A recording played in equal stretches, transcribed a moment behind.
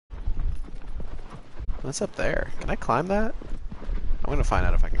What's up there? Can I climb that? I'm gonna find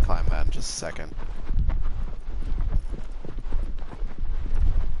out if I can climb that in just a second.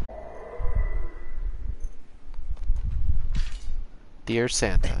 Dear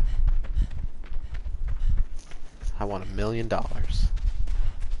Santa, I want $1 million. Can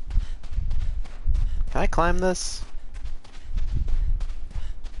I climb this?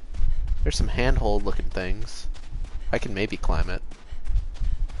 There's some handhold looking things. I can maybe climb it.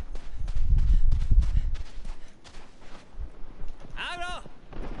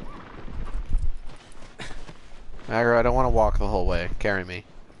 Agro, I don't want to walk the whole way. Carry me.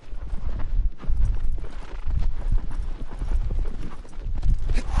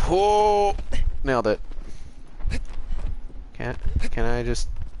 Whoa! Nailed it. Can I just...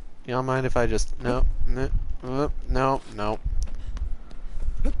 You don't mind if I just... No. No.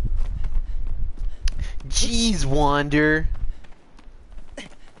 Jeez, Wander.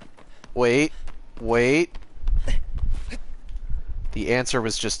 Wait. The answer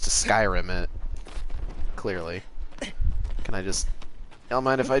was just to Skyrim it. Clearly. Can I just... You don't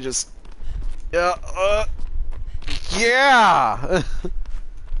mind if I just... Yeah!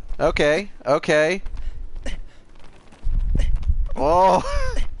 Okay. Oh!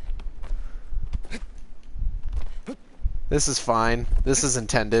 This is fine. This is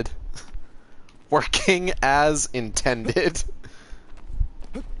intended. Working as intended.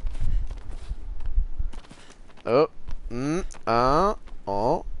 Oh.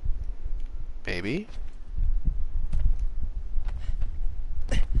 Oh. Maybe.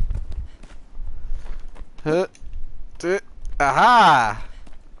 Aha!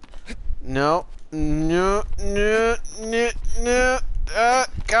 No.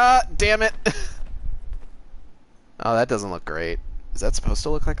 God damn it. Oh, that doesn't look great. Is that supposed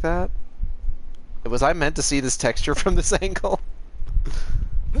to look like that? Was I meant to see this texture from this angle?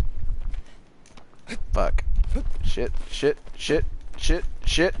 Fuck. Shit.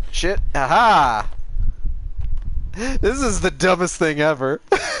 Aha! This is the dumbest thing ever.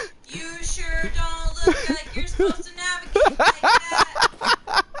 You sure don't look like you're supposed to navigate like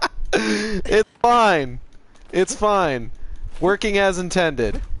that. It's fine. It's fine. Working as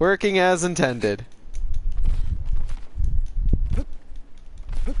intended.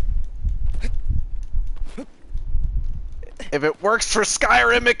 If it works for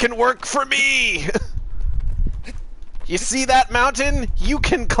Skyrim, it can work for me! You see that mountain? You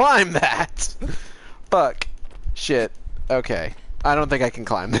can climb that! Fuck. Shit. Okay. I don't think I can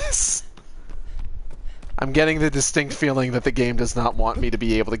climb this. I'm getting the distinct feeling that the game does not want me to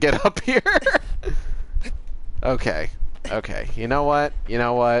be able to get up here. Okay. You know what?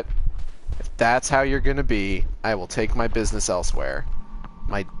 If that's how you're gonna be, I will take my business elsewhere.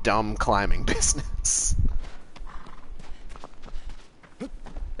 My dumb climbing business.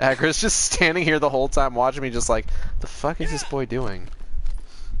 Agra's just standing here the whole time watching me just like, the fuck is this boy doing?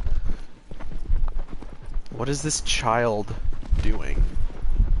 What is this child doing?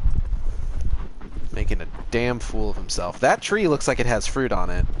 Making a damn fool of himself. That tree looks like it has fruit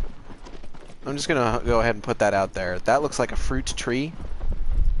on it. I'm just gonna go ahead and put that out there. That looks like a fruit tree.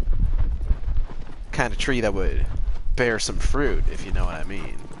 Kind of tree that would bear some fruit, if you know what I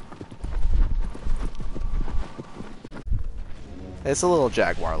mean. It's a little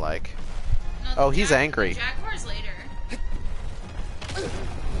jaguar-like. No, oh, he's angry. Jaguar's later.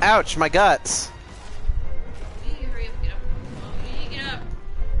 Ouch, my guts. You need to hurry up and get up. Oh, you need to get up.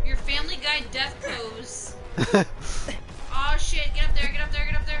 Your Family Guy death pose. Oh shit, get up there.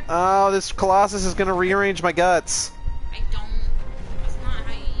 Oh, this Colossus is gonna rearrange my guts. That's not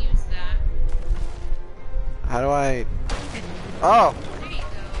how you use that. How do I... Oh! There you go.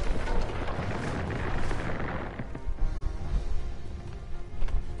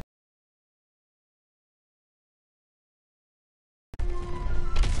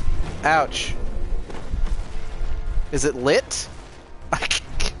 Ouch. Is it lit?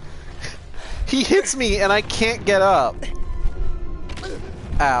 He hits me and I can't get up.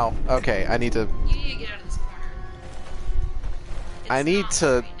 Ow. Okay, I need to... You need to get out of this corner. I need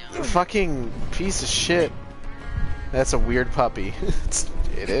to... Fucking piece of shit. That's a weird puppy.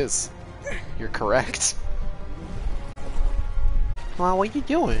 It is. You're correct. Well, what are you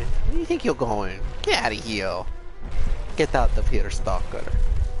doing? Where do you think you're going? Get out of here. Get out of here, stalker.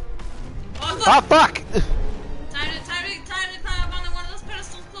 Oh, fuck! Time to climb up on one of those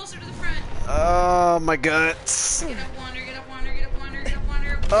pedestals closer to the front. Oh, my guts. Get up, wander.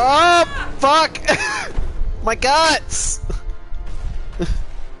 Oh, fuck! My guts!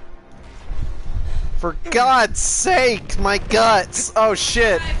 For God's sake, my guts! Oh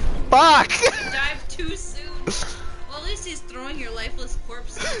shit! Fuck! Dive too soon. Well, at least he's throwing your lifeless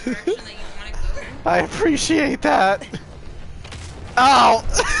corpse in the direction that you want to go. I appreciate that. Ow!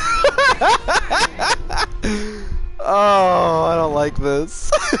 Oh, I don't like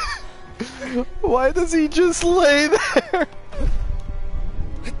this. Why does he just lay there?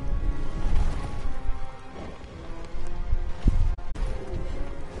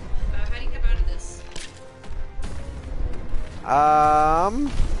 How do you get out of this?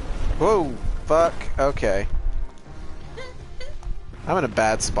 Whoa, fuck, okay. I'm in a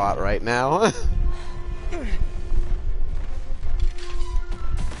bad spot right now.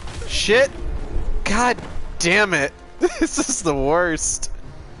 Shit! God damn it! This is the worst.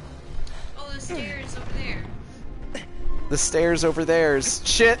 Oh, the stairs over there. The stairs over there's.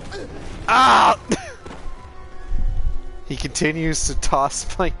 Shit! Ah! He continues to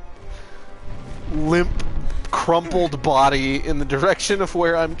toss my limp, crumpled body in the direction of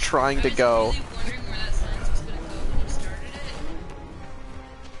where I'm trying to go. I was really wondering where that sentence was gonna go when you started it.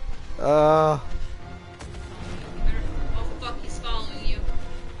 Uh... Oh fuck, he's following you.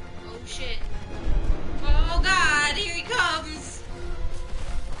 Oh shit. Oh god, here he comes!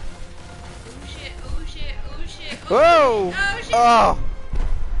 Oh shit, oh shit, oh shit, oh Whoa! shit, oh shit! Oh!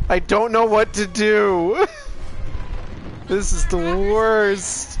 I don't know what to do! This is the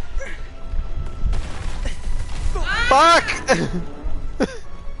worst! Ah! Fuck!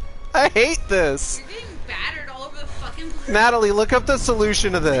 I hate this! You're getting battered all over the fucking place. Natalie, look up the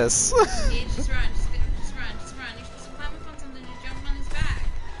solution to this. Hey, just run, just run, just run. You're supposed to climb up on something and jump on his back.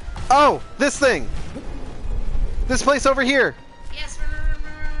 Oh, this thing! This place over here! Yes, run.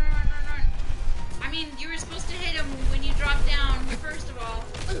 I mean, you were supposed to hit him when you dropped down, first of all.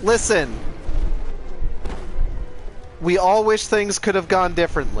 Listen. We all wish things could have gone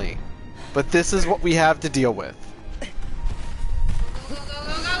differently, but this is what we have to deal with. Go, go, go,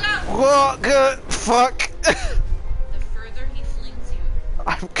 go, go, go! Whoa, good, fuck. The further he flings you.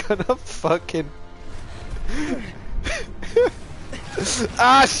 I'm gonna fucking...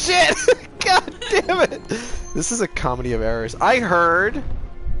 Ah, shit! God damn it! This is a comedy of errors. I heard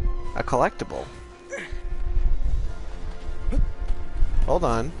a collectible. Hold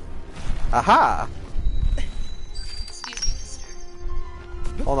on. Aha! Excuse me, mister.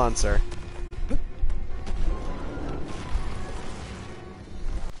 Hold on, sir.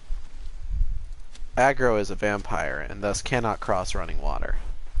 Aggro is a vampire and thus cannot cross running water.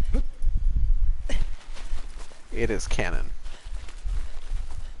 It is canon.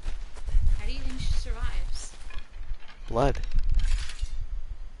 How do you think she survives? Blood.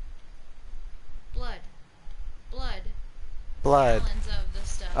 Blood. Blood. Blood. Gallons of this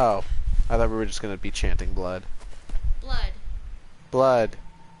stuff. Oh, I thought we were just gonna be chanting blood. Blood. Blood.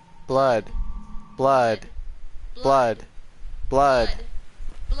 Blood. Blood. Blood. Blood.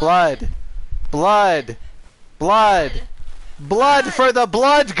 Blood. Blood. Blood. Blood for the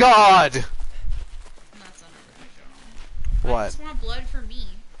blood god! That's unoriginal. I What? just want blood for me.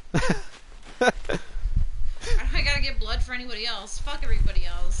 I gotta get blood for anybody else. Fuck everybody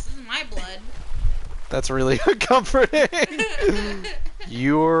else. This is my blood. That's really comforting.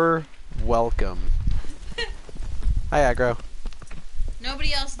 You're welcome. Hi, Aggro.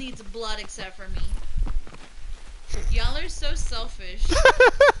 Nobody else needs blood except for me. Y'all are so selfish.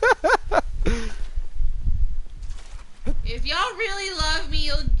 If y'all really love me,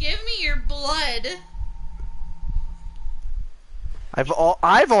 you'll give me your blood. I've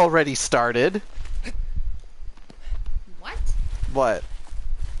already started. What? What?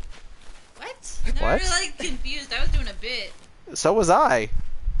 What? No, What? I'm really confused. I was doing a bit. So was I.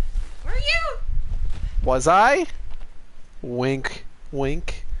 Were you? Was I? Wink.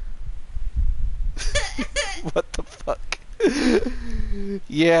 Wink. What the fuck?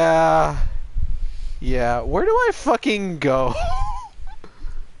 Yeah. Yeah. Where do I fucking go?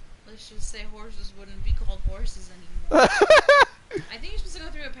 Let's just say horses wouldn't be called horses anymore. I think you're supposed to go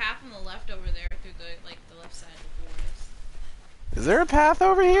through a path on the left over there, through the left side of the forest. Is there a path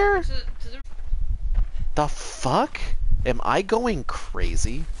over here? To the The fuck? Am I going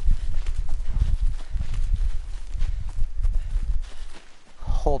crazy?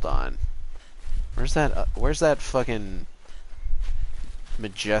 Hold on. Where's that fucking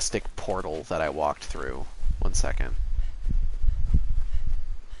majestic portal that I walked through? 1 second.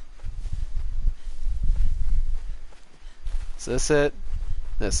 Is this it?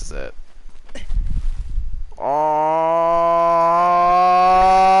 This is it. Oh!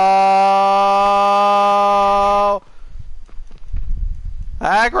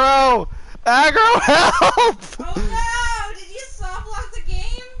 Aggro! Aggro, help! Oh no! Did you soft lock the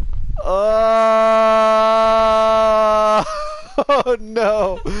game? Oh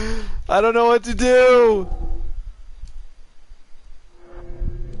no! I don't know what to do!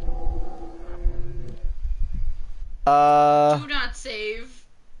 Do not save.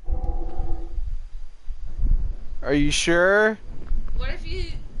 Are you sure? What if you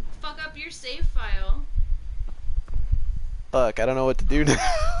fuck up your save file? Fuck, I don't know what to do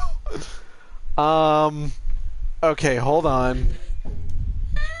now. Okay, hold on.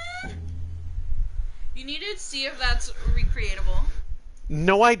 You need to see if that's recreatable.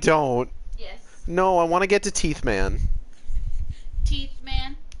 No, I don't. Yes. No, I want to get to Teeth Man. Teeth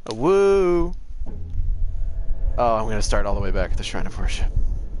man. Woo! Oh, I'm gonna start all the way back at the Shrine of Worship.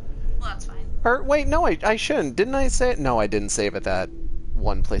 Well, that's fine. Or, wait, no, I shouldn't. Didn't I say it? No, I didn't save at that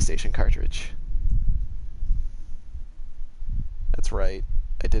one PlayStation cartridge. That's right.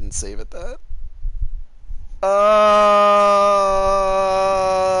 I didn't save at that. Oh,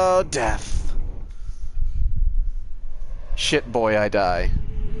 death. Shit, boy, I die.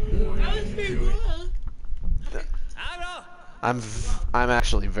 I'm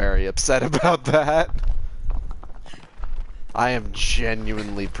actually very upset about that. I am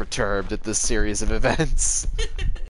genuinely perturbed at this series of events.